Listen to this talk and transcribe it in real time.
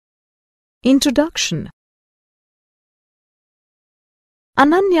Introduction.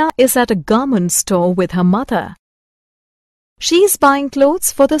 Ananya is at a garment store with her mother. She is buying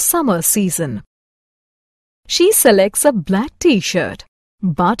clothes for the summer season. She selects a black t-shirt,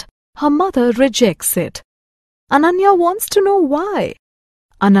 but her mother rejects it. Ananya wants to know why.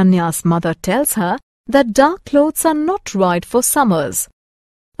 Ananya's mother tells her that dark clothes are not right for summers.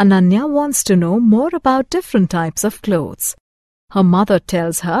 Ananya wants to know more about different types of clothes. Her mother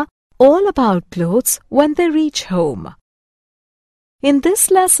tells her all about clothes when they reach home. In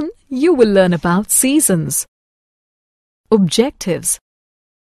this lesson, you will learn about seasons. Objectives.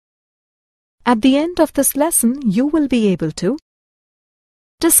 At the end of this lesson, you will be able to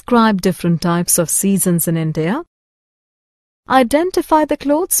describe different types of seasons in India. Identify the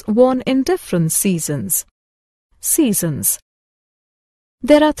clothes worn in different seasons. Seasons.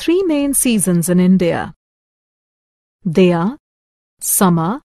 There are three main seasons in India. They are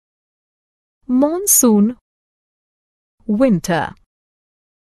summer, monsoon, winter.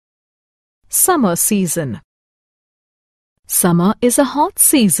 Summer season. Summer is a hot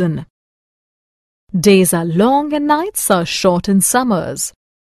season. Days are long and nights are short in summers.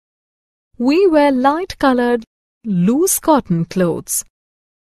 We wear light-colored, loose cotton clothes.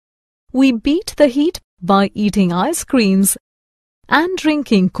 We beat the heat by eating ice creams and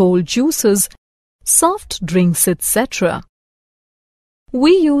drinking cold juices, soft drinks, etc.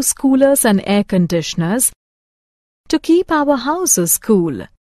 We use coolers and air conditioners to keep our houses cool.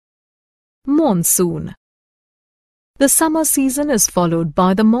 Monsoon. The summer season is followed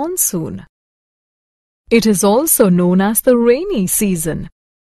by the monsoon. It is also known as the rainy season.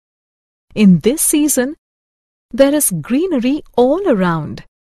 In this season, there is greenery all around.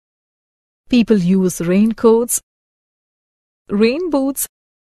 People use raincoats, rain boots,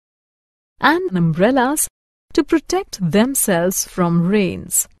 and umbrellas to protect themselves from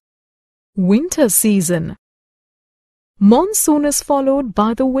rains. Winter season. Monsoon is followed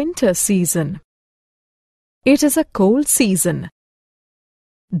by the winter season. It is a cold season.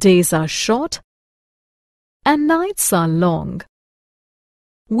 Days are short and nights are long.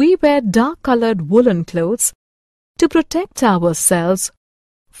 We wear dark-colored woolen clothes to protect ourselves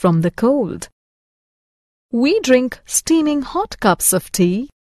from the cold. We drink steaming hot cups of tea,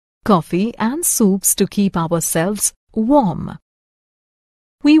 coffee and soups to keep ourselves warm.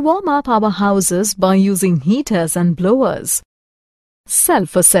 We warm up our houses by using heaters and blowers.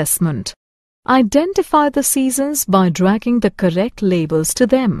 Self-assessment. Identify the seasons by dragging the correct labels to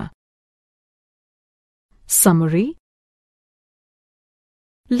them. Summary.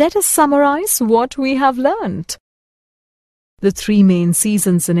 Let us summarize what we have learnt. The three main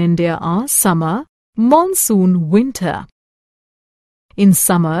seasons in India are summer, monsoon, winter. In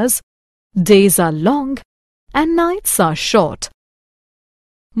summers, days are long and nights are short.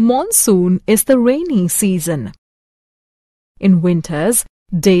 Monsoon is the rainy season. In winters,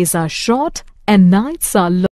 days are short and nights are long.